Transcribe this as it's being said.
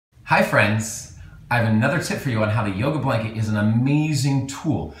Hi friends, I have another tip for you on how the yoga blanket is an amazing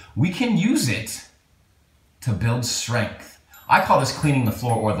tool. We can use it to build strength. I call this cleaning the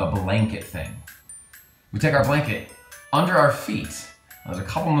floor or the blanket thing. We take our blanket under our feet. There's a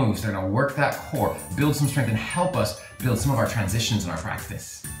couple moves that are gonna work that core, build some strength, and help us build some of our transitions in our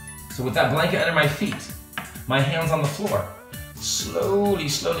practice. So with that blanket under my feet, my hands on the floor, slowly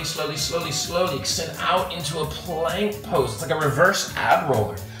extend out into a plank pose. It's like a reverse ab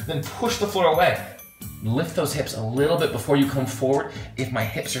roller. Then push the floor away. Lift those hips a little bit before you come forward. If my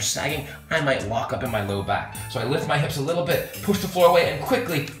hips are sagging, I might lock up in my low back. So I lift my hips a little bit, push the floor away, and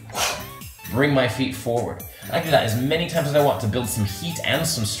quickly bring my feet forward. I do that as many times as I want to build some heat and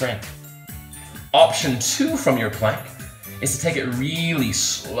some strength. Option 2 from your plank is to take it really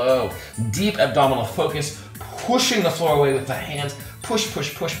slow. Deep abdominal focus, pushing the floor away with the hands. Push,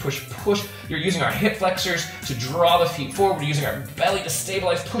 push, push, push, push. You're using our hip flexors to draw the feet forward. We're using our belly to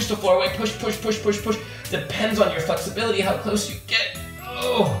stabilize. Push the floor away. Push, push, push, push, push. Depends on your flexibility, how close you get.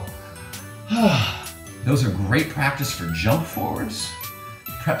 Oh. Those are great practice for jump forwards,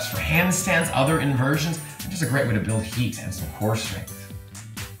 preps for handstands, other inversions, and just a great way to build heat and some core strength.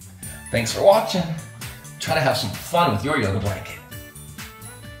 Thanks for watching. Try to have some fun with your yoga blanket.